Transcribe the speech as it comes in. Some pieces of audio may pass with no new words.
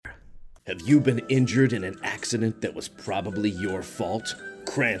Have you been injured in an accident that was probably your fault?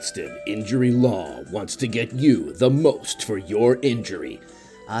 Cranston Injury Law wants to get you the most for your injury.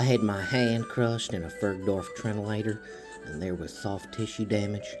 I had my hand crushed in a Bergdorf trentulator, and there was soft tissue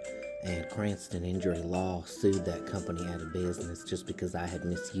damage, and Cranston Injury Law sued that company out of business just because I had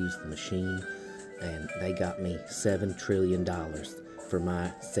misused the machine, and they got me $7 trillion for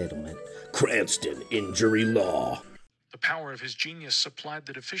my settlement. Cranston Injury Law. The power of his genius supplied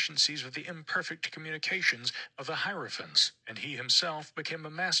the deficiencies of the imperfect communications of the Hierophants, and he himself became a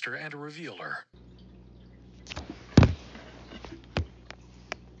master and a revealer.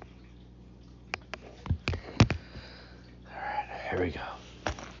 Alright, here we go.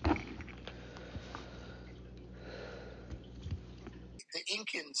 The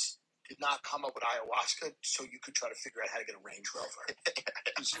Incans did not come up with ayahuasca so you could try to figure out how to get a Range Rover.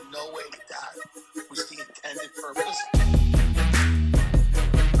 There's no way that was the intended purpose.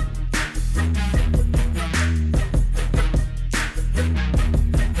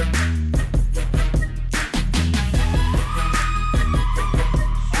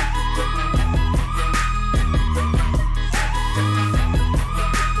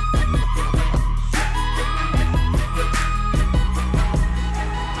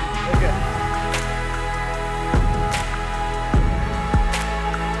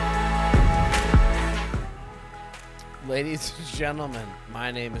 Ladies and gentlemen,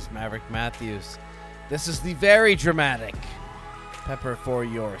 my name is Maverick Matthews. This is the very dramatic Pepper for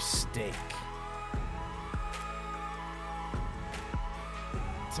Your Steak.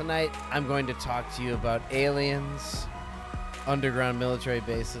 Tonight, I'm going to talk to you about aliens, underground military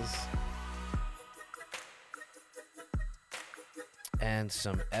bases, and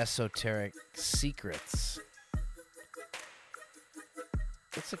some esoteric secrets.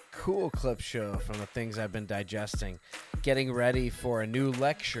 It's a cool clip show from the things I've been digesting, getting ready for a new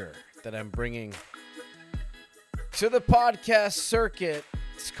lecture that I'm bringing to the podcast circuit.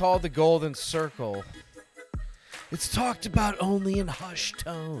 It's called The Golden Circle. It's talked about only in hushed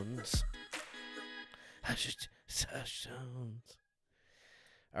tones. Hushed tones.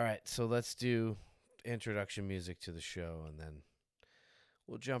 All right, so let's do introduction music to the show, and then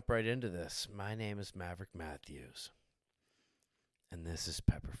we'll jump right into this. My name is Maverick Matthews. And this is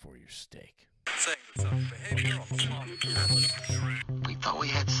Pepper for Your Steak. We thought we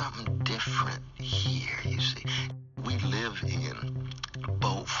had something different here, you see. We live in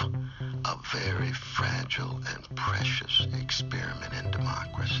both a very fragile and precious experiment in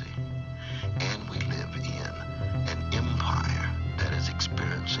democracy, and we live in an empire that is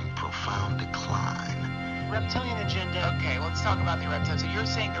experiencing profound decline. Reptilian agenda. Okay, let's talk about the reptilians. So you're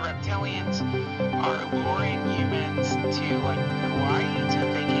saying the reptilians are luring humans to like Hawaii to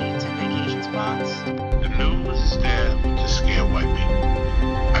vacation spots? The news is there to scare white people.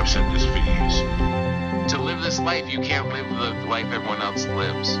 I've said this for years. To live this life, you can't live the life everyone else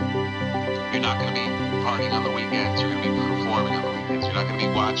lives. You're not going to be partying on the weekends. You're going to be performing on the weekends. You're not going to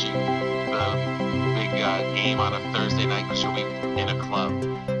be watching the big game on a Thursday night because you'll be in a club.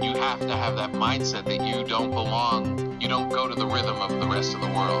 You have to have that mindset that you don't belong. You don't go to the rhythm of the rest of the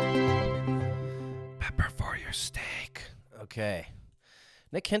world. Pepper for Your Steak. Okay.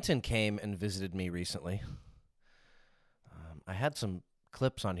 Nick Hinton came and visited me recently. I had some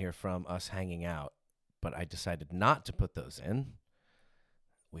clips on here from us hanging out, but I decided not to put those in.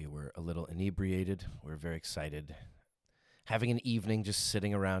 We were a little inebriated. We were very excited. Having an evening just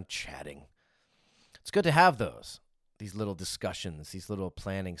sitting around chatting. It's good to have these little discussions, these little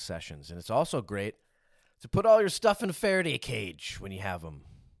planning sessions. And it's also great to put all your stuff in a Faraday cage when you have them.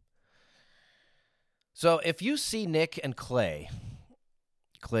 So if you see Nick and Clay,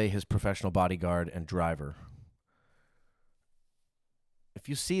 his professional bodyguard and driver, if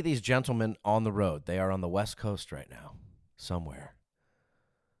you see these gentlemen on the road, they are on the West Coast right now, somewhere,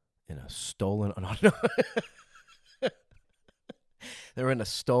 in a stolen, they're in a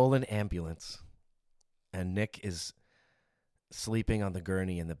stolen ambulance, and Nick is sleeping on the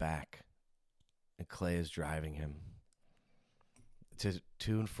gurney in the back, and Clay is driving him to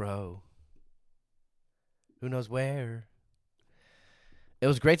and fro. Who knows where? It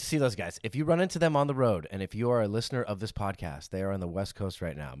was great to see those guys. If you run into them on the road, and if you are a listener of this podcast, they are on the West Coast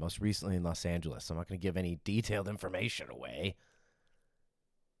right now, most recently in Los Angeles. I'm not going to give any detailed information away.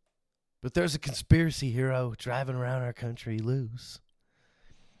 But there's a conspiracy hero driving around our country loose.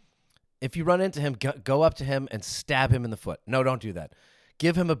 If you run into him, go up to him and stab him in the foot. No, don't do that.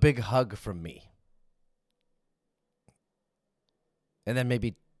 Give him a big hug from me. And then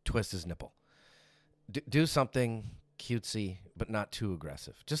maybe twist his nipple. Do something cutesy, but not too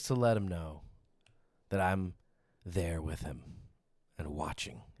aggressive, just to let him know that I'm there with him and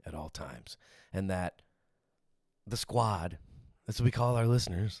watching at all times. And that the squad, that's what we call our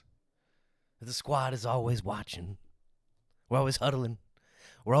listeners, that the squad is always watching. We're always huddling.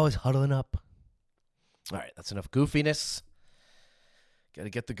 We're always huddling up. All right, that's enough goofiness. Got to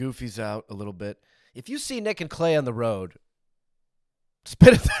get the goofies out a little bit. If you see Nick and Clay on the road,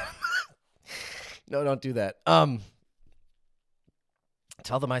 spit at them. No, don't do that. Tell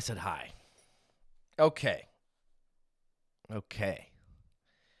them I said hi. Okay.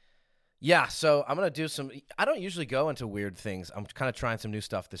 Yeah, so I'm going to do some... I don't usually go into weird things. I'm kind of trying some new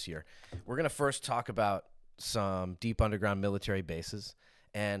stuff this year. We're going to first talk about some deep underground military bases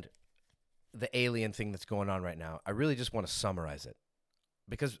and the alien thing that's going on right now. I really just want to summarize it.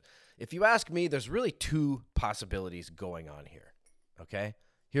 Because if you ask me, there's really two possibilities going on here. Okay?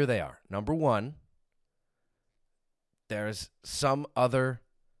 Here they are. Number one, there's some other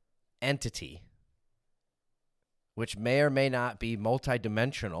entity which may or may not be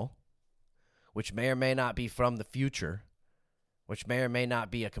multidimensional, which may or may not be from the future, which may or may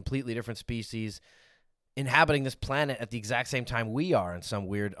not be a completely different species inhabiting this planet at the exact same time we are in some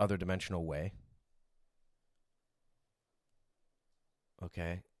weird other dimensional way.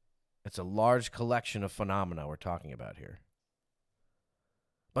 Okay? It's a large collection of phenomena we're talking about here.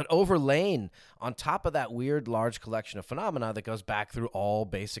 But overlain on top of that weird large collection of phenomena that goes back through all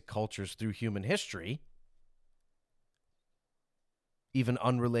basic cultures through human history, even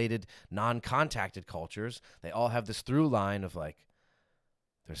unrelated, non-contacted cultures, they all have this through line of like,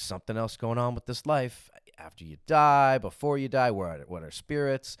 there's something else going on with this life after you die, before you die. What are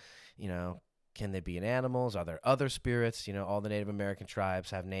spirits? You know, can they be in animals? Are there other spirits? You know, all the Native American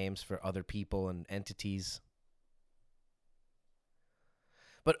tribes have names for other people and entities.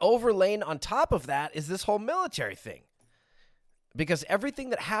 But overlain on top of that is this whole military thing. Because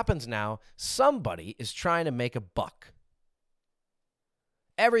everything that happens now, somebody is trying to make a buck.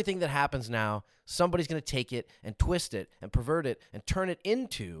 Everything that happens now, somebody's going to take it and twist it and pervert it and turn it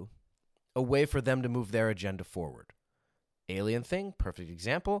into a way for them to move their agenda forward. Alien thing, perfect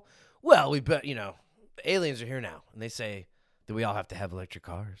example. Well, we bet, you know, the aliens are here now. And they say that we all have to have electric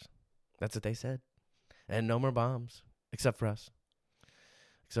cars. That's what they said. And no more bombs, except for us.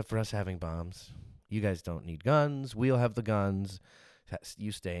 Except for us having bombs. You guys don't need guns. We'll have the guns.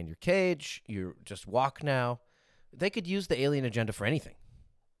 You stay in your cage. You just walk now. They could use the alien agenda for anything.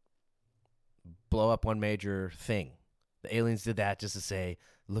 Blow up one major thing. The aliens did that just to say,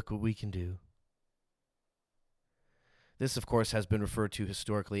 look what we can do. This, of course, has been referred to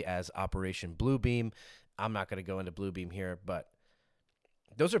historically as Operation Bluebeam. I'm not going to go into Bluebeam here, but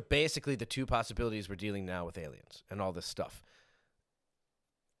those are basically the two possibilities we're dealing now with aliens and all this stuff.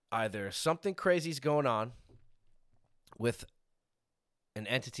 Either something crazy's going on with an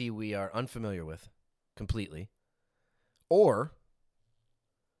entity we are unfamiliar with completely, or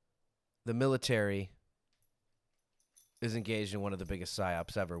the military is engaged in one of the biggest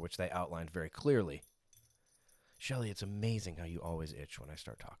psyops ever, which they outlined very clearly. Shelly, it's amazing how you always itch when I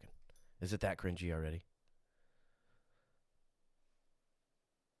start talking. Is it that cringy already?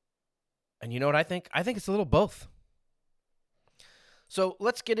 And you know what I think? I think it's a little both. So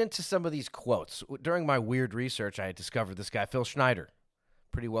let's get into some of these quotes. During my weird research, I had discovered this guy, Phil Schneider,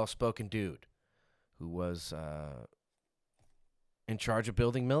 pretty well-spoken dude, who was in charge of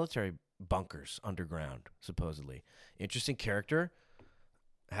building military bunkers underground, supposedly. Interesting character.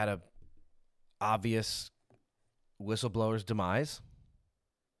 Had a obvious whistleblower's demise.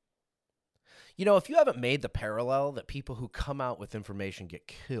 You know, if you haven't made the parallel that people who come out with information get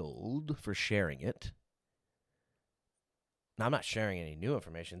killed for sharing it, now, I'm not sharing any new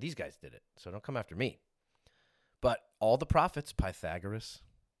information. These guys did it, so don't come after me. But all the prophets, Pythagoras,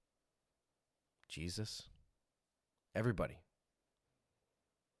 Jesus, everybody.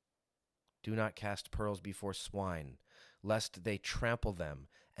 Do not cast pearls before swine, lest they trample them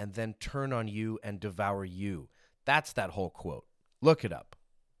and then turn on you and devour you. That's that whole quote. Look it up.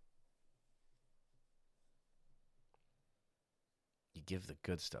 You give the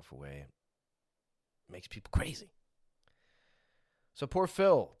good stuff away. It makes people crazy. So poor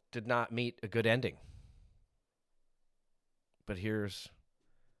Phil did not meet a good ending. But here's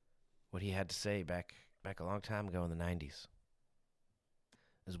what he had to say back a long time ago in the 90s.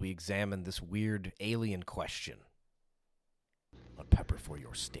 As we examine this weird alien question on Pepper for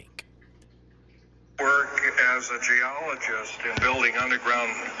Your Steak. Work as a geologist in building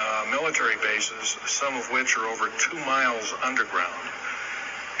underground military bases, some of which are over 2 miles underground.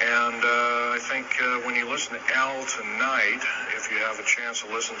 And I think when you listen to Al tonight, if you have a chance to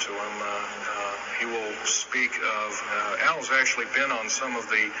listen to him, he will speak of, Al's actually been on some of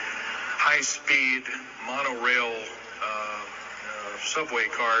the high-speed monorail subway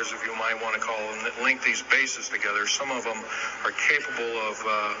cars, if you might want to call them, that link these bases together. Some of them are capable of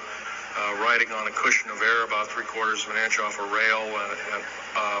riding on a cushion of air about 3/4 of an inch off a rail at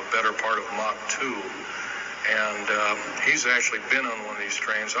a better part of Mach 2. And he's actually been on one of these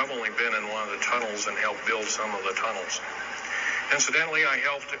trains. I've only been in one of the tunnels and helped build some of the tunnels. Incidentally, I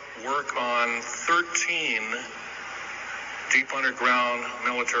helped work on 13 deep underground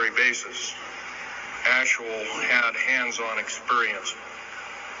military bases. Had hands-on experience.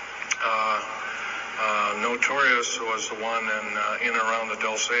 Notorious was the one in and around the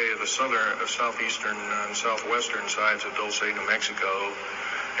Dulce, the southeastern and southwestern sides of Dulce, New Mexico,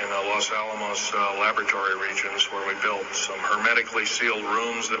 in the Los Alamos laboratory regions, where we built some hermetically sealed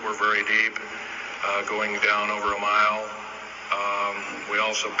rooms that were very deep, going down over a mile. We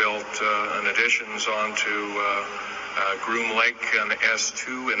also built additions onto Groom Lake and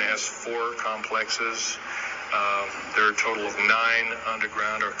S2 and S4 complexes. There are a total of 9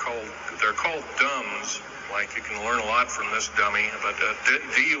 underground. They're called DUMBs. Like, you can learn a lot from this dummy, but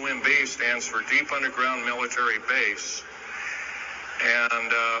DUMB stands for Deep Underground Military Base.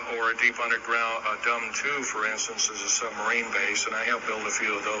 And or a deep underground, DUM-2, for instance, is a submarine base, and I helped build a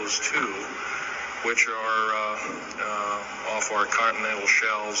few of those too, which are off our continental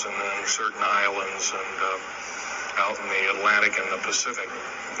shelves and then certain islands and out in the Atlantic and the Pacific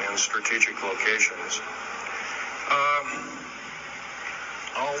in strategic locations.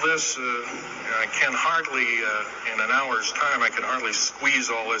 All this, I can hardly, in an hour's time, I can hardly squeeze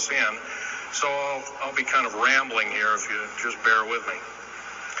all this in. So I'll be kind of rambling here if you just bear with me.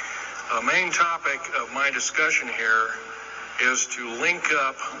 The main topic of my discussion here is to link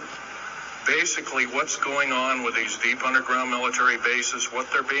up basically what's going on with these deep underground military bases, what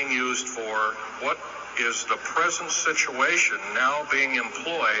they're being used for, what is the present situation now being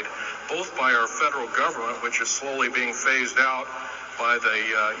employed both by our federal government, which is slowly being phased out by the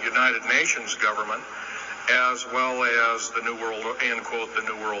United Nations government, as well as the New World, end quote, the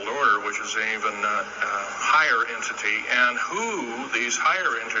New World Order, which is an even higher entity, and who these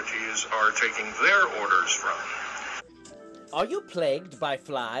higher entities are taking their orders from. Are you plagued by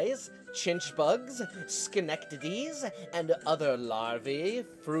flies, chinch bugs, schenectadies, and other larvae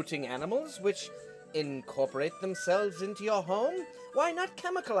fruiting animals which incorporate themselves into your home? Why not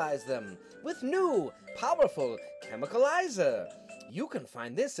chemicalize them with new, powerful Chemicalizer? You can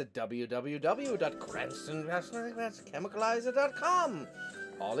find this at www.cranstonchemicalizer.com.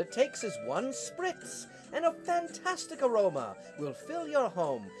 All it takes is one spritz, and a fantastic aroma will fill your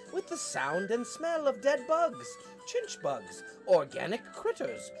home with the sound and smell of dead bugs, chinch bugs, organic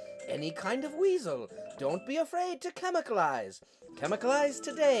critters, any kind of weasel. Don't be afraid to chemicalize. Chemicalize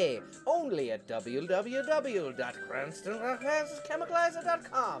today, only at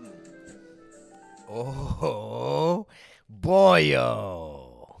www.cranstonchemicalizer.com. Oh,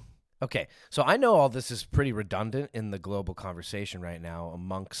 boyo. Okay, so I know all this is pretty redundant in the global conversation right now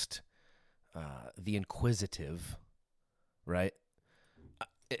amongst the inquisitive, right?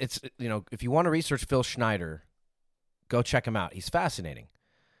 It's, if you want to research Phil Schneider, go check him out. He's fascinating.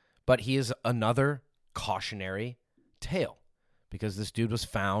 But he is another cautionary tale, because this dude was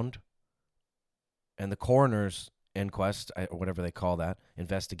found, and the coroner's inquest, or whatever they call that,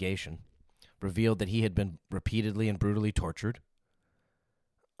 investigation, revealed that he had been repeatedly and brutally tortured,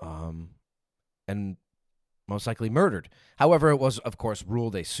 and most likely murdered. However, it was, of course,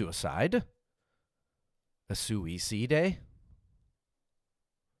 ruled a suicide, a suicide,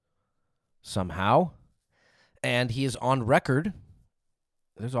 somehow, and he is on record.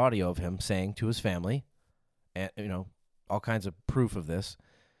 There's audio of him saying to his family, and all kinds of proof of this,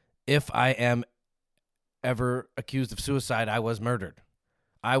 if I am ever accused of suicide, I was murdered.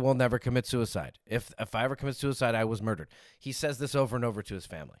 I will never commit suicide. If I ever commit suicide, I was murdered. He says this over and over to his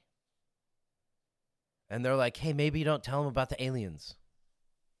family. And they're like, hey, maybe you don't tell him about the aliens.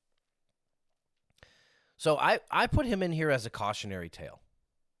 So I put him in here as a cautionary tale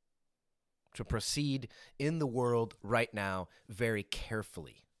to proceed in the world right now very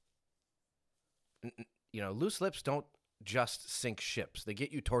carefully. Loose lips don't just sink ships. They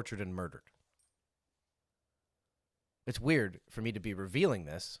get you tortured and murdered. It's weird for me to be revealing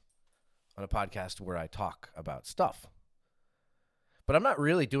this on a podcast where I talk about stuff. But I'm not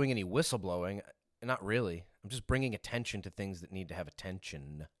really doing any whistleblowing. Not really. I'm just bringing attention to things that need to have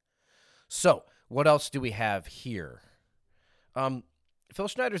attention. So, what else do we have here? Phil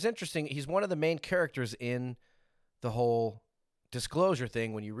Schneider's interesting. He's one of the main characters in the whole disclosure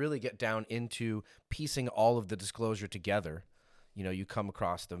thing. When you really get down into piecing all of the disclosure together, you come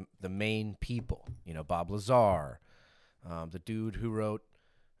across the main people. Bob Lazar, the dude who wrote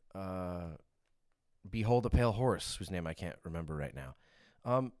Behold a Pale Horse, whose name I can't remember right now.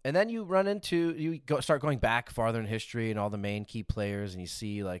 And then you start going back farther in history and all the main key players, and you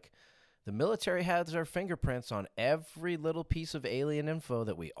see like the military has their fingerprints on every little piece of alien info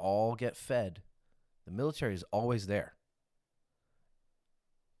that we all get fed. The military is always there.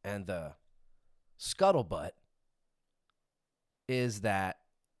 And the scuttlebutt is that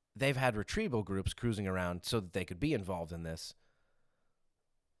they've had retrieval groups cruising around so that they could be involved in this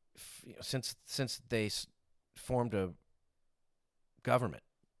since they formed a government.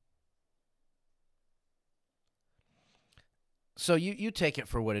 So you take it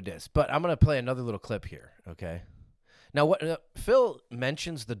for what it is. But I'm going to play another little clip here, okay? Now, what Phil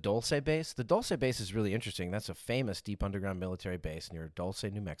mentions the Dulce base. The Dulce base is really interesting. That's a famous deep underground military base near Dulce,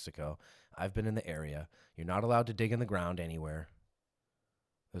 New Mexico. I've been in the area. You're not allowed to dig in the ground anywhere.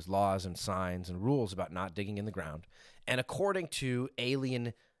 There's laws and signs and rules about not digging in the ground. And according to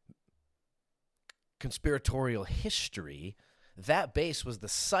alien conspiratorial history, that base was the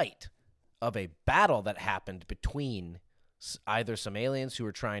site of a battle that happened between either some aliens who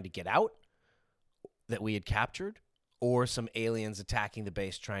were trying to get out that we had captured, or some aliens attacking the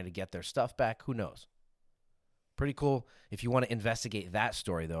base trying to get their stuff back. Who knows? Pretty cool. If you want to investigate that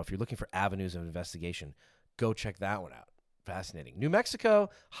story, though, if you're looking for avenues of investigation, go check that one out. Fascinating. New Mexico,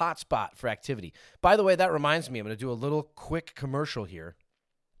 hot spot for activity. By the way, that reminds me, I'm going to do a little quick commercial here.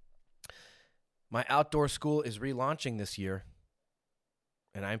 My outdoor school is relaunching this year,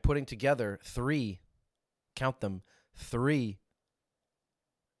 and I'm putting together 3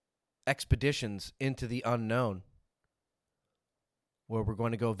 expeditions into the unknown, where we're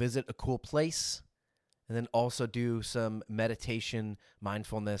going to go visit a cool place and then also do some meditation,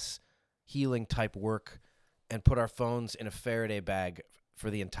 mindfulness, healing type work, and put our phones in a Faraday bag for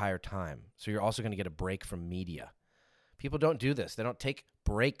the entire time. So you're also going to get a break from media. People don't do this. They don't take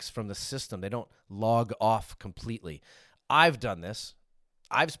breaks from the system. They don't log off completely. I've done this.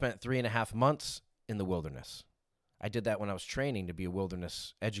 I've spent 3.5 months in the wilderness. I did that when I was training to be a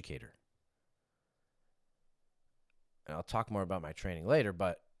wilderness educator. And I'll talk more about my training later,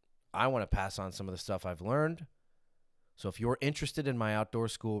 but I want to pass on some of the stuff I've learned. So if you're interested in my outdoor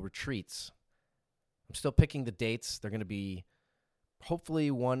school retreats, I'm still picking the dates. They're going to be hopefully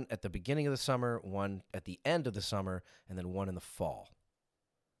one at the beginning of the summer, one at the end of the summer, and then one in the fall.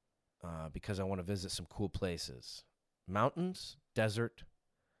 Because I want to visit some cool places. Mountains, desert,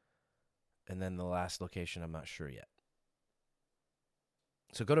 and then the last location I'm not sure yet.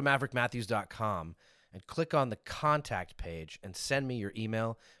 So go to maverickmatthews.com and click on the contact page and send me your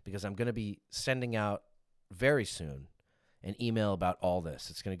email, because I'm going to be sending out very soon an email about all this.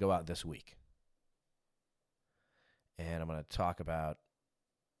 It's going to go out this week. And I'm going to talk about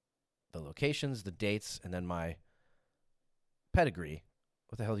the locations, the dates, and then my pedigree.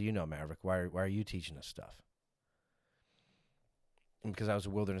 What the hell do you know, Maverick? Why are you teaching this stuff? Because I was a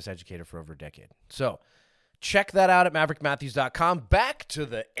wilderness educator for over a decade. So check that out at maverickmatthews.com. Back to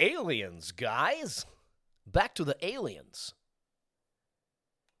the aliens, guys. Back to the aliens.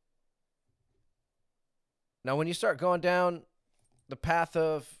 Now, when you start going down the path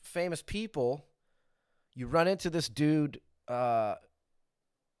of famous people, you run into this dude,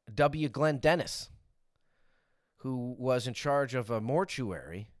 W. Glenn Dennis, who was in charge of a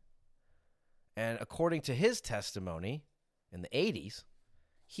mortuary. And according to his testimony in the 80s,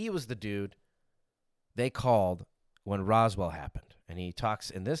 he was the dude they called when Roswell happened. And he talks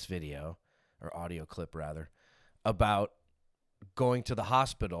in this video, or audio clip rather, about going to the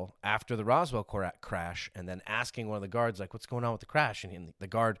hospital after the Roswell crash and then asking one of the guards, like, what's going on with the crash? And the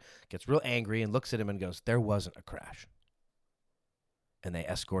guard gets real angry and looks at him and goes, there wasn't a crash. And they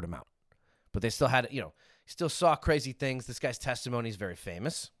escort him out. But they still had, still saw crazy things. This guy's testimony is very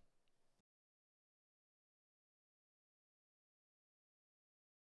famous.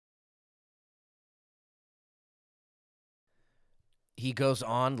 He goes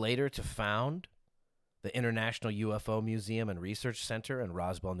on later to found the International UFO Museum and Research Center in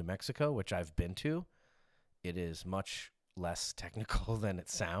Roswell, New Mexico, which I've been to. It is much less technical than it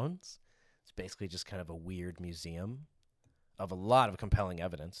sounds. It's basically just kind of a weird museum of a lot of compelling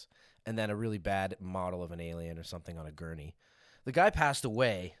evidence, and then a really bad model of an alien or something on a gurney. The guy passed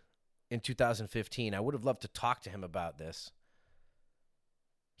away in 2015. I would have loved to talk to him about this.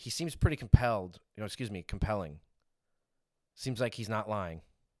 He seems pretty compelling. Seems like he's not lying,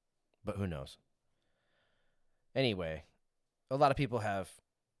 but who knows? Anyway, a lot of people have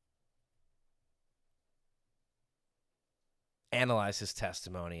analyzed his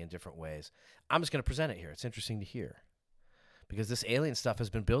testimony in different ways. I'm just going to present it here. It's interesting to hear, because this alien stuff has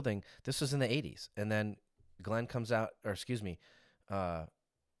been building. This was in the 80s, and then Phil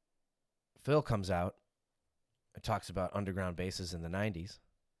comes out It talks about underground bases in the 90s.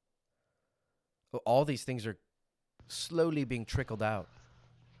 All these things are slowly being trickled out.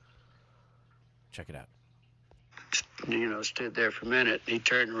 Check it out. Stood there for a minute. He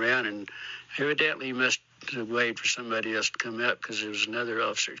turned around, and evidently he must have waited for somebody else to come out because there was another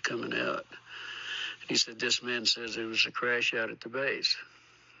officer coming out. He said, "This man says there was a crash out at the base."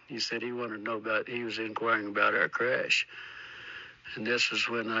 He said he wanted to know he was inquiring about our crash. And this was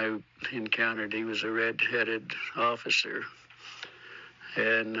when I encountered, he was a red-headed officer,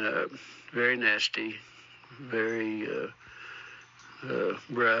 and very nasty, very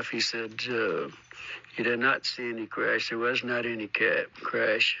rough. He said, "You did not see any crash. There was not any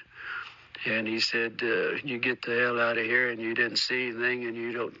crash." And he said, "You get the hell out of here, and you didn't see anything, and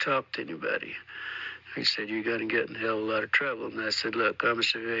you don't talk to anybody." He said, "You're going to get in a hell of a lot of trouble." And I said, "Look, I'm a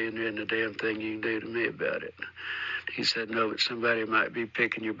civilian. There isn't a damn thing you can do to me about it." He said, "No, but somebody might be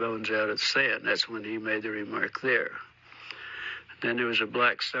picking your bones out of the sand." That's when he made the remark there. Then there was a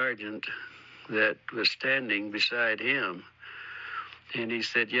black sergeant that was standing beside him. And he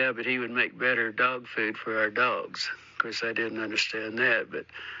said, "Yeah, but he would make better dog food for our dogs." Of course, I didn't understand that, but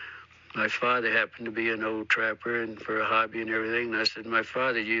my father happened to be an old trapper and for a hobby and everything. And I said, "My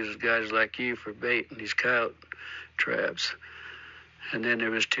father uses guys like you for bait in these coyote traps." And then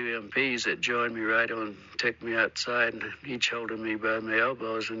there was two MPs that joined me right on, took me outside, and each holding me by my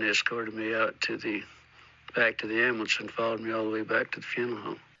elbows, and escorted me out back to the ambulance and followed me all the way back to the funeral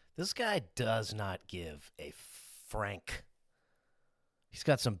home. This guy does not give a frank. He's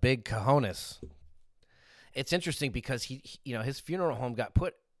got some big cojones. It's interesting because his funeral home got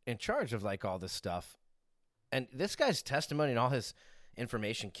put in charge of like all this stuff, and this guy's testimony and all his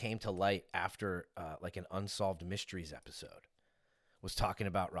information came to light after like an Unsolved Mysteries episode was talking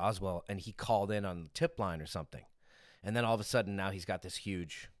about Roswell, and he called in on the tip line or something, and then all of a sudden now he's got this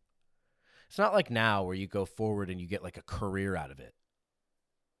huge. It's not like now where you go forward and you get like a career out of it.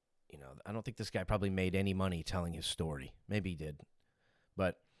 I don't think this guy probably made any money telling his story. Maybe he did.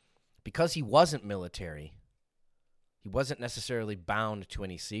 But because he wasn't military, he wasn't necessarily bound to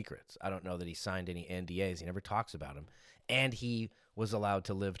any secrets. I don't know that he signed any NDAs. He never talks about them. And he was allowed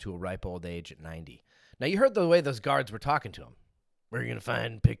to live to a ripe old age at 90. Now, you heard the way those guards were talking to him. "Where are you going to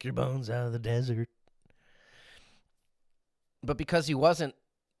find and pick your bones out of the desert?" But because he wasn't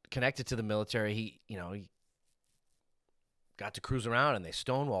connected to the military, he got to cruise around, and they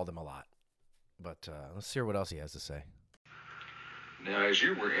stonewalled him a lot. But let's hear what else he has to say. Now, as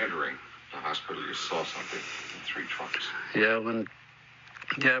you were entering the hospital, you saw something in 3 trucks. Yeah,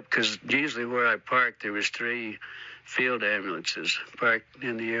 because usually where I parked, there was 3 field ambulances parked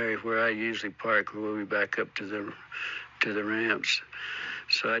in the area where I usually park, where we back up to the ramps.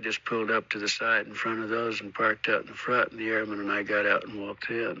 So I just pulled up to the side in front of those and parked out in the front, and the airman and I got out and walked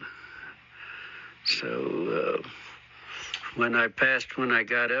in. So when I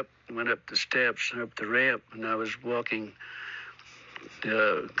got up, went up the steps, up the ramp, and I was walking,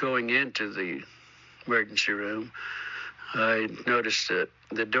 going into the emergency room, I noticed that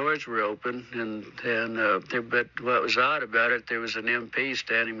the doors were open, but what was odd about it, there was an MP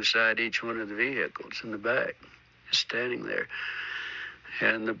standing beside each one of the vehicles in the back, just standing there.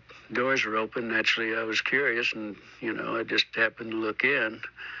 And the doors were open. Naturally, I was curious, and, I just happened to look in.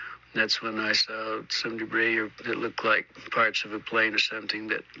 That's when I saw some debris that looked like parts of a plane or something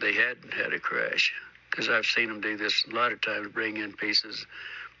that they hadn't had a crash. Because I've seen them do this a lot of times, bring in pieces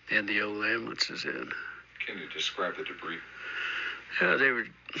and the old ambulances in. Can you describe the debris?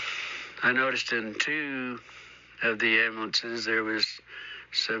 I noticed in 2 of the ambulances there was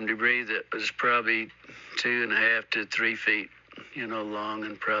some debris that was probably 2.5 to 3 feet, long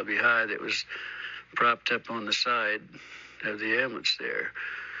and probably high, that was propped up on the side of the ambulance there.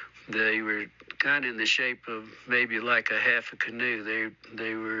 They were kind of in the shape of maybe like a half a canoe.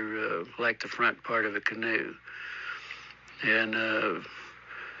 They were like the front part of a canoe. And,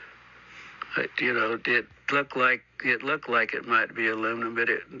 it looked like it might be aluminum, but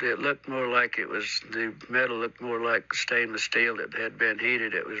it looked more like the metal looked more like stainless steel that had been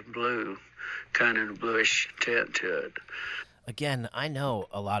heated. It was blue, kind of a bluish tint to it. Again, I know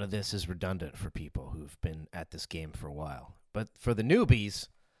a lot of this is redundant for people who've been at this game for a while, but for the newbies,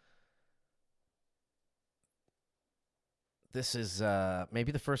 this is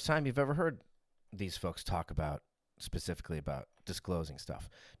maybe the first time you've ever heard these folks talk specifically about disclosing stuff.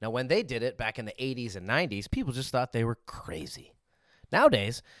 Now, when they did it back in the 80s and 90s, people just thought they were crazy.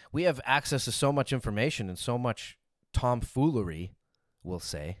 Nowadays, we have access to so much information and so much tomfoolery, we'll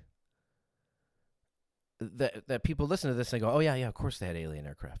say, that people listen to this and they go, "Oh, yeah, of course they had alien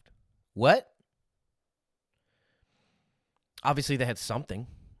aircraft." What? Obviously, they had something.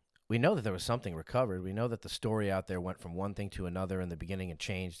 We know that there was something recovered. We know that the story out there went from one thing to another in the beginning and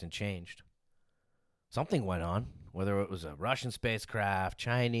changed and changed. Something went on, whether it was a Russian spacecraft,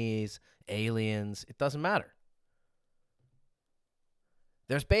 Chinese, aliens, it doesn't matter.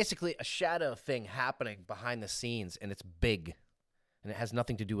 There's basically a shadow thing happening behind the scenes, and it's big, and it has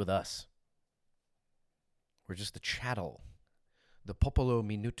nothing to do with us. We're just the chattel, the popolo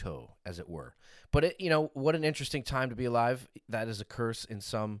minuto, as it were. But, what an interesting time to be alive. That is a curse in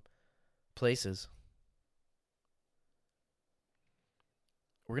some places.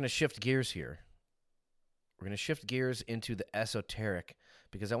 We're going to shift gears here. We're going to shift gears into the esoteric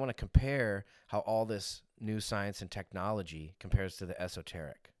because I want to compare how all this new science and technology compares to the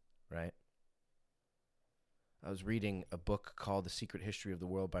esoteric, right? I was reading a book called The Secret History of the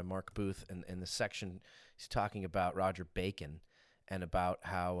World by Mark Booth, and in the section he's talking about Roger Bacon and about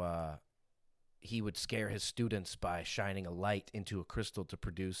how he would scare his students by shining a light into a crystal to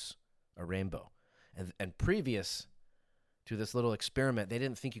produce a rainbow. And previous to this little experiment, they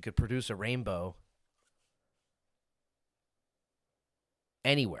didn't think you could produce a rainbow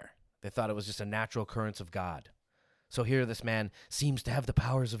anywhere. They thought it was just a natural occurrence of God. So here this man seems to have the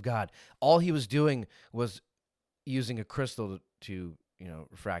powers of God. All he was doing was using a crystal to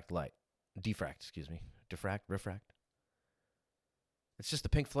refract light. Diffract. Refract. It's just the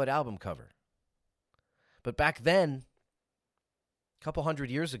Pink Floyd album cover. But back then, a couple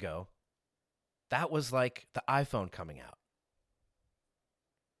hundred years ago, that was like the iPhone coming out.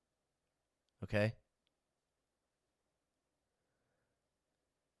 Okay?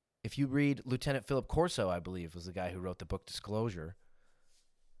 If you read Lieutenant Philip Corso, I believe, was the guy who wrote the book Disclosure.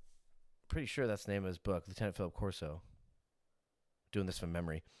 Pretty sure that's the name of his book, Lieutenant Philip Corso. Doing this from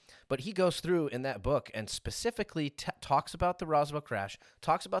memory. But he goes through in that book and specifically talks about the Roswell crash,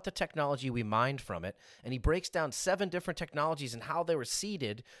 talks about the technology we mined from it, and he breaks down 7 different technologies and how they were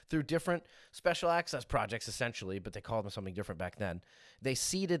seeded through different special access projects, essentially, but they called them something different back then. They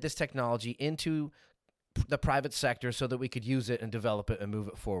seeded this technology into the private sector so that we could use it and develop it and move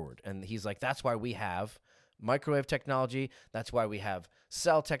it forward. And he's like, that's why we have microwave technology. That's why we have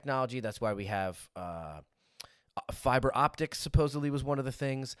cell technology. That's why we have fiber optics supposedly was one of the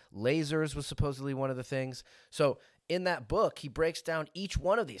things. Lasers was supposedly one of the things. So in that book, he breaks down each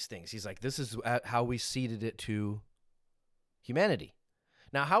one of these things. He's like, this is how we seeded it to humanity.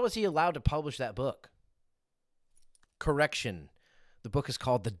 Now, how was he allowed to publish that book? Correction. The book is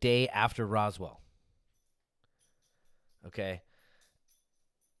called The Day After Roswell. Okay.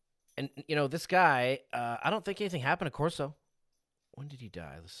 And, this guy, I don't think anything happened to Corso. When did he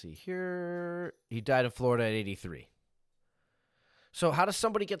die? Let's see here. He died in Florida at 83. So how does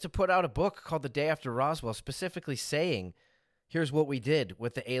somebody get to put out a book called The Day After Roswell specifically saying, here's what we did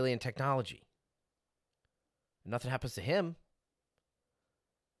with the alien technology? Nothing happens to him.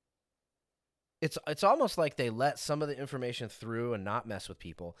 It's almost like they let some of the information through and not mess with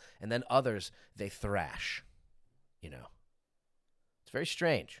people, and then others they thrash. It's very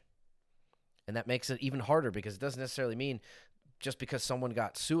strange. And that makes it even harder because it doesn't necessarily mean just because someone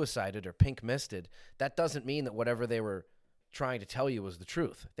got suicided or pink misted, that doesn't mean that whatever they were trying to tell you was the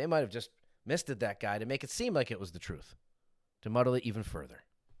truth. They might have just misted that guy to make it seem like it was the truth, to muddle it even further.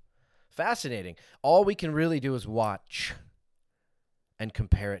 Fascinating. All we can really do is watch and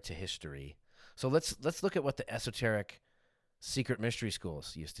compare it to history. So let's look at what the esoteric secret mystery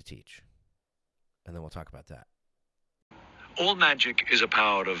schools used to teach, and then we'll talk about that. All magic is a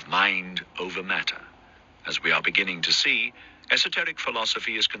power of mind over matter. As we are beginning to see, esoteric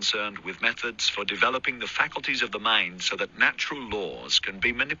philosophy is concerned with methods for developing the faculties of the mind so that natural laws can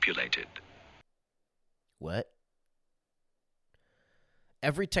be manipulated. What?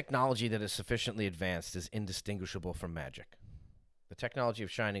 Every technology that is sufficiently advanced is indistinguishable from magic. The technology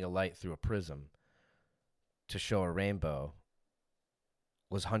of shining a light through a prism to show a rainbow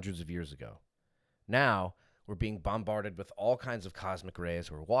was hundreds of years ago. Now, we're being bombarded with all kinds of cosmic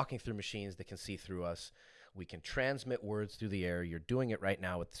rays. We're walking through machines that can see through us. We can transmit words through the air. You're doing it right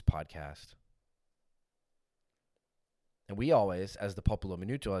now with this podcast. And we always, as the popolo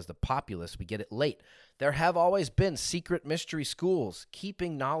minuto, as the populace, we get it late. There have always been secret mystery schools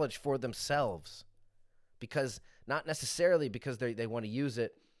keeping knowledge for themselves. Because, not necessarily because they want to use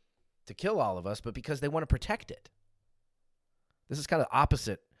it to kill all of us, but because they want to protect it. This is kind of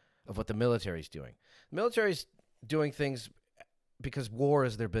opposite of what the military's doing. The military's doing things because war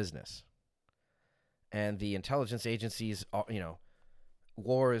is their business. And the intelligence agencies,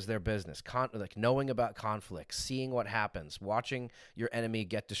 war is their business. Like knowing about conflicts, seeing what happens, watching your enemy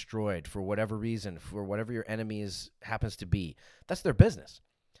get destroyed for whatever reason, for whatever your enemy happens to be. That's their business.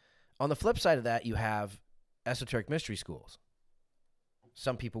 On the flip side of that, you have esoteric mystery schools.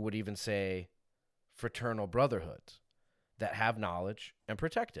 Some people would even say fraternal brotherhoods that have knowledge and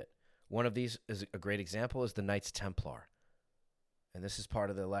protect it. One of these is a great example is the Knights Templar. And this is part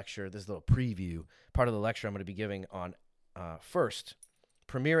of the lecture, this little preview, part of the lecture I'm going to be giving on first,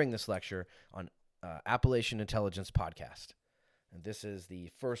 premiering this lecture on Appalachian Intelligence Podcast. And this is the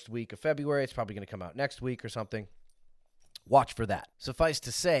first week of February. It's probably going to come out next week or something. Watch for that. Suffice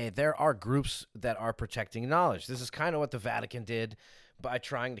to say, there are groups that are protecting knowledge. This is kind of what the Vatican did by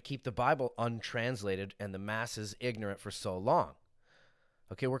trying to keep the Bible untranslated and the masses ignorant for so long.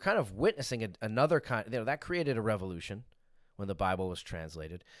 Okay, we're kind of witnessing another kind, that created a revolution when the Bible was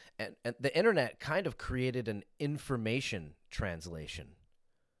translated. And the internet kind of created an information translation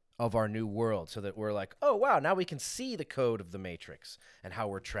of our new world so that we're like, oh, wow, now we can see the code of the Matrix and how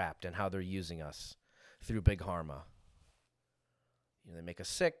we're trapped and how they're using us through Big Pharma. They make us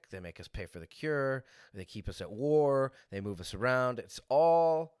sick. They make us pay for the cure. They keep us at war. They move us around. It's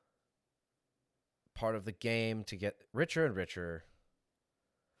all part of the game to get richer and richer.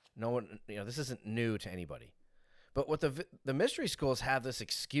 No one, this isn't new to anybody. But what the mystery schools have this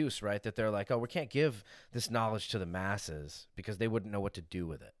excuse, right, that they're like, oh, we can't give this knowledge to the masses because they wouldn't know what to do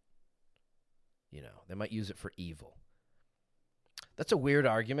with it. They might use it for evil. That's a weird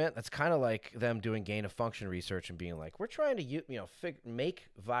argument. That's kind of like them doing gain-of-function research and being like, we're trying to make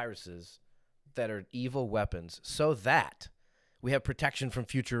viruses that are evil weapons so that we have protection from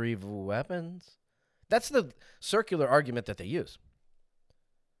future evil weapons. That's the circular argument that they use.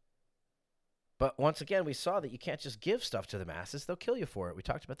 But once again, we saw that you can't just give stuff to the masses. They'll kill you for it. We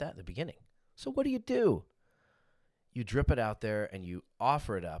talked about that in the beginning. So what do? You drip it out there and you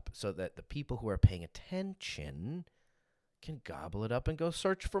offer it up so that the people who are paying attention can gobble it up and go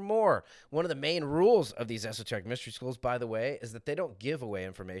search for more. One of the main rules of these esoteric mystery schools, by the way, is that they don't give away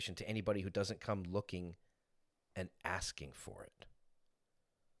information to anybody who doesn't come looking and asking for it.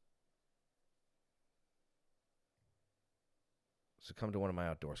 So come to one of my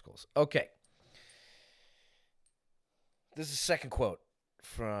outdoor schools. Okay. This is a second quote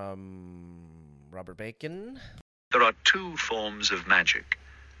from Robert Bacon. There are two forms of magic.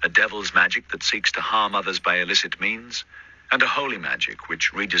 A devil's magic that seeks to harm others by illicit means, and a holy magic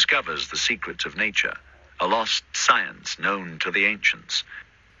which rediscovers the secrets of nature, a lost science known to the ancients.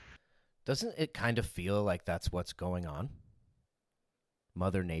 Doesn't it kind of feel like that's what's going on?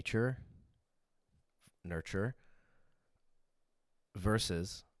 Mother Nature, nurture,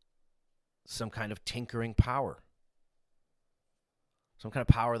 versus some kind of tinkering power. Some kind of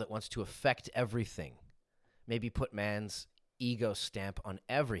power that wants to affect everything. Maybe put man's ego stamp on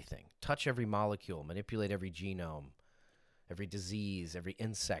everything. Touch every molecule, manipulate every genome, every disease, every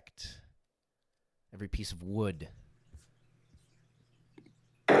insect, every piece of wood.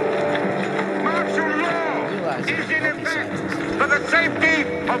 Martial law is in effect for the safety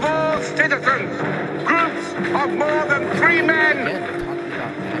of all citizens. Groups of more than 3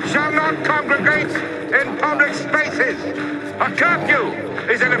 men shall not congregate in public spaces. A curfew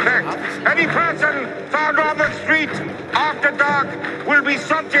is in effect. Any person found on the street after dark will be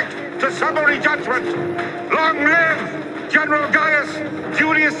subject to summary judgment. Long live General Gaius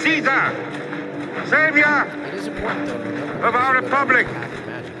Julius Caesar, Savior of our Republic.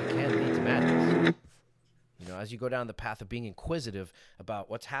 As you go down the path of being inquisitive about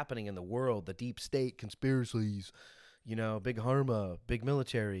what's happening in the world, the deep state, conspiracies, big pharma, big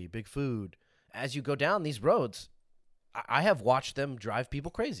military, big food. As you go down these roads, I have watched them drive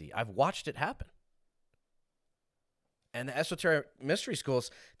people crazy. I've watched it happen. And the esoteric mystery schools,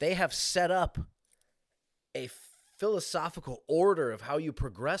 they have set up a philosophical order of how you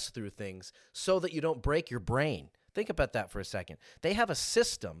progress through things so that you don't break your brain. Think about that for a second. They have a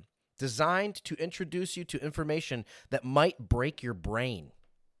system designed to introduce you to information that might break your brain.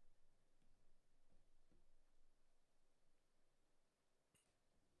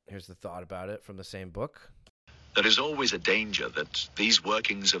 Here's the thought about it from the same book. There is always a danger that these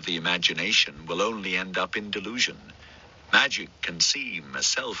workings of the imagination will only end up in delusion. Magic can seem a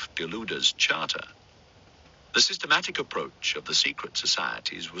self-deluder's charter. The systematic approach of the secret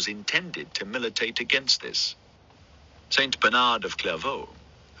societies was intended to militate against this. Saint Bernard of Clairvaux,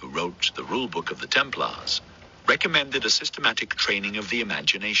 who wrote the rule book of the Templars, recommended a systematic training of the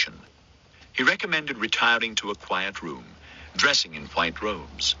imagination. He recommended retiring to a quiet room, dressing in white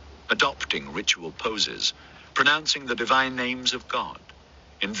robes, adopting ritual poses, pronouncing the divine names of God.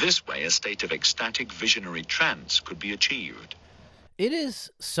 In this way, a state of ecstatic visionary trance could be achieved. It is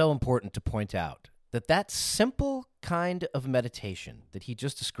so important to point out that simple kind of meditation that he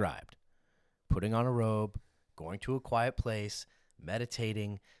just described, putting on a robe, going to a quiet place,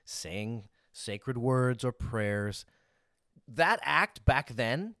 meditating, saying sacred words or prayers, that act back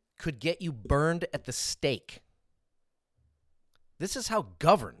then could get you burned at the stake. This is how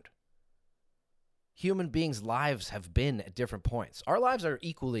governed human beings' lives have been at different points. Our lives are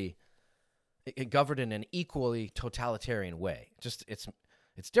equally governed in an equally totalitarian way. Just it's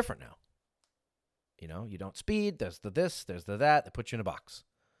different now. You know, you don't speed, there's the this, there's the that, they put you in a box.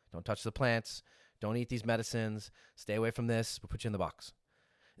 Don't touch the plants, don't eat these medicines, stay away from this, we'll put you in the box.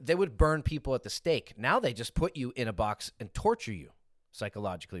 They would burn people at the stake. Now they just put you in a box and torture you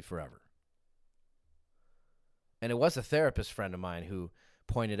psychologically forever. And it was a therapist friend of mine who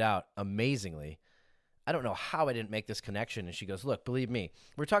pointed out amazingly, I don't know how I didn't make this connection, and she goes, look, believe me,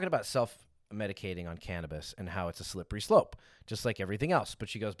 we're talking about self-medicating on cannabis and how it's a slippery slope, just like everything else. But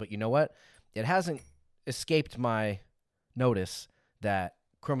she goes, but you know what? It hasn't escaped my notice that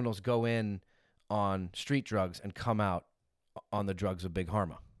criminals go in on street drugs and come out on the drugs of Big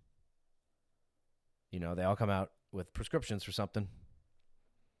Pharma. You know, they all come out with prescriptions for something.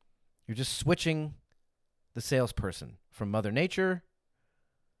 You're just switching the salesperson from Mother Nature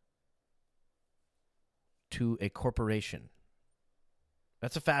to a corporation.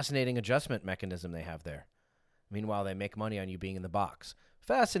 That's a fascinating adjustment mechanism they have there. Meanwhile, they make money on you being in the box.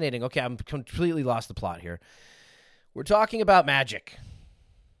 Fascinating. Okay, I'm completely lost the plot here. We're talking about magic.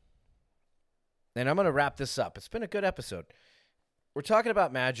 And I'm going to wrap this up. It's been a good episode. We're talking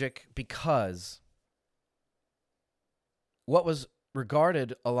about magic because what was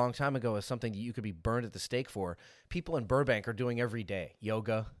regarded a long time ago as something that you could be burned at the stake for, people in Burbank are doing every day.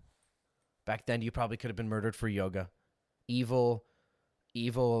 Yoga. Back then, you probably could have been murdered for yoga. Evil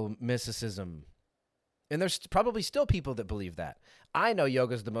mysticism. And there's probably still people that believe that. I know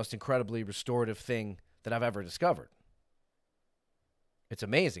yoga is the most incredibly restorative thing that I've ever discovered. It's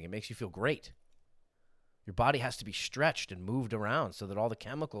amazing. It makes you feel great. Your body has to be stretched and moved around so that all the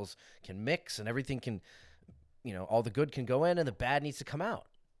chemicals can mix and everything can, you know, all the good can go in and the bad needs to come out.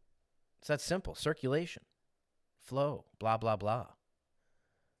 It's that simple. Circulation, flow, blah, blah, blah.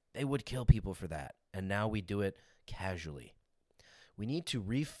 They would kill people for that, and now we do it casually. We need to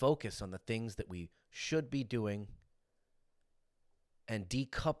refocus on the things that we should be doing and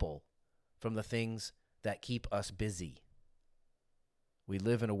decouple from the things that keep us busy. We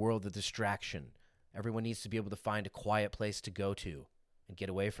live in a world of distraction. Everyone needs to be able to find a quiet place to go to and get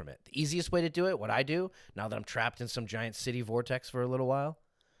away from it. The easiest way to do it, what I do, now that I'm trapped in some giant city vortex for a little while,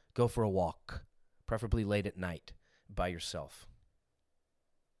 go for a walk, preferably late at night, by yourself.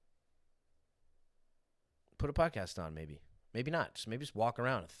 Put a podcast on, maybe. Maybe not. Just walk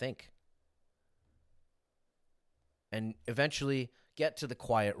around and think. And eventually get to the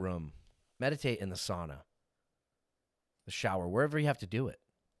quiet room. Meditate in the sauna, the shower, wherever you have to do it.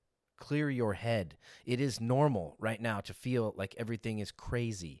 Clear your head. It is normal right now to feel like everything is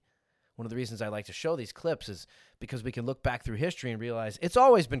crazy. One of the reasons I like to show these clips is because we can look back through history and realize it's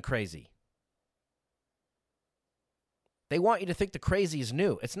always been crazy. They want you to think the crazy is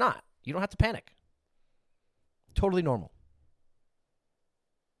new. It's not. You don't have to panic. Totally normal.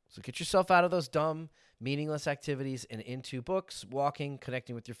 So get yourself out of those dumb, meaningless activities and into books, walking,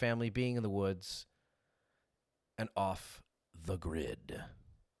 connecting with your family, being in the woods, and off the grid.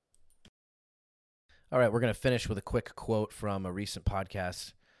 All right, we're going to finish with a quick quote from a recent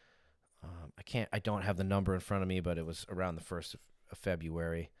podcast. I don't have the number in front of me, but it was around the 1st of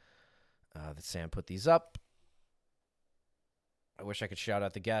February that Sam put these up. I wish I could shout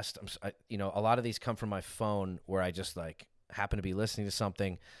out the guest. A lot of these come from my phone where I just happen to be listening to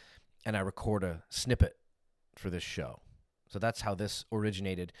something and I record a snippet for this show. So that's how this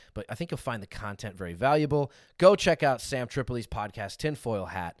originated. But I think you'll find the content very valuable. Go check out Sam Tripoli's podcast, Tinfoil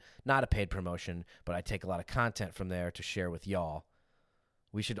Hat. Not a paid promotion, but I take a lot of content from there to share with y'all.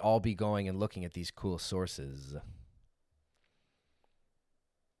 We should all be going and looking at these cool sources.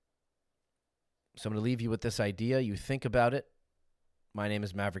 So I'm going to leave you with this idea. You think about it. My name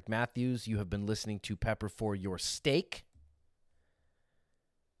is Maverick Matthews. You have been listening to Pepper for Your Steak.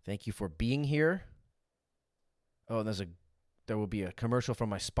 Thank you for being here. Oh, and there will be a commercial from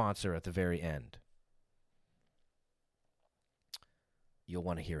my sponsor at the very end. You'll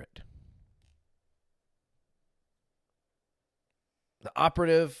want to hear it. The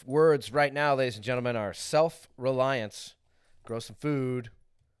operative words right now, ladies and gentlemen, are self-reliance. Grow some food.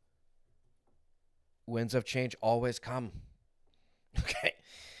 Winds of change always come. Okay.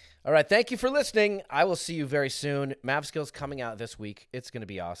 All right. Thank you for listening. I will see you very soon. MavSkills coming out this week. It's going to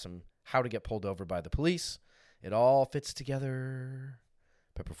be awesome. How to get pulled over by the police. It all fits together.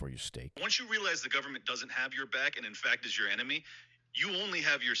 Pepper for your steak. Once you realize the government doesn't have your back and in fact is your enemy, you only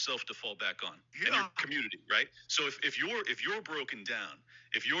have yourself to fall back on and your community, right? So if you're broken down,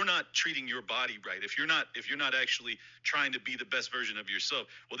 if you're not treating your body right, if you're not actually trying to be the best version of yourself,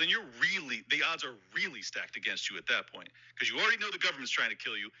 well, then the odds are really stacked against you at that point, because you already know the government's trying to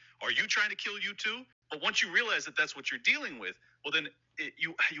kill you. Are you trying to kill you too? But once you realize that that's what you're dealing with, well, then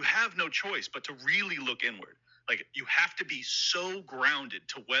you have no choice but to really look inward. Like, you have to be so grounded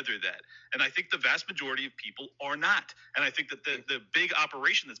to weather that. And I think the vast majority of people are not. And I think that the big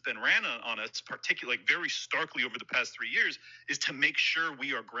operation that's been ran on us, particularly, like, very starkly over the past 3 years, is to make sure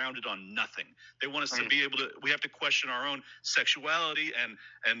we are grounded on nothing. They want us to be able to, we have to question our own sexuality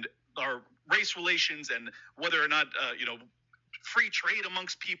and our race relations, and whether or not, free trade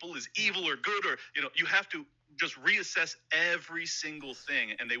amongst people is evil or good, or, you have to just reassess every single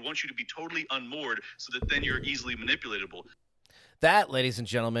thing, and they want you to be totally unmoored so that then you're easily manipulatable. That, ladies and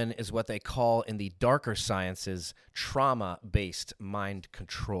gentlemen, is what they call in the darker sciences trauma-based mind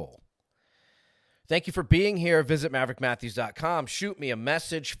control. Thank you for being here. Visit maverickmatthews.com. Shoot me a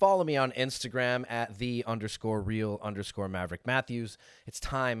message. Follow me on Instagram at @the_real_Maverick Matthews. It's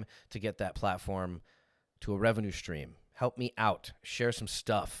time to get that platform to a revenue stream. Help me out. Share some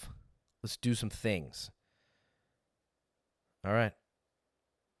stuff. Let's do some things. All right.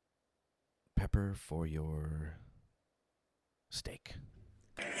 Pepper for your steak.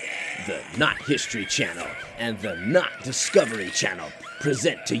 The Not History Channel and the Not Discovery Channel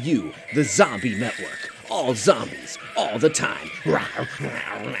present to you the Zombie Network. All zombies, all the time.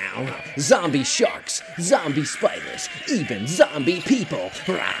 Zombie sharks, zombie spiders, even zombie people.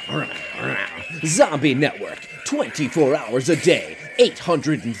 Zombie Network, 24 hours a day,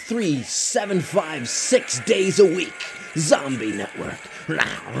 803, 756 days a week. Zombie Network.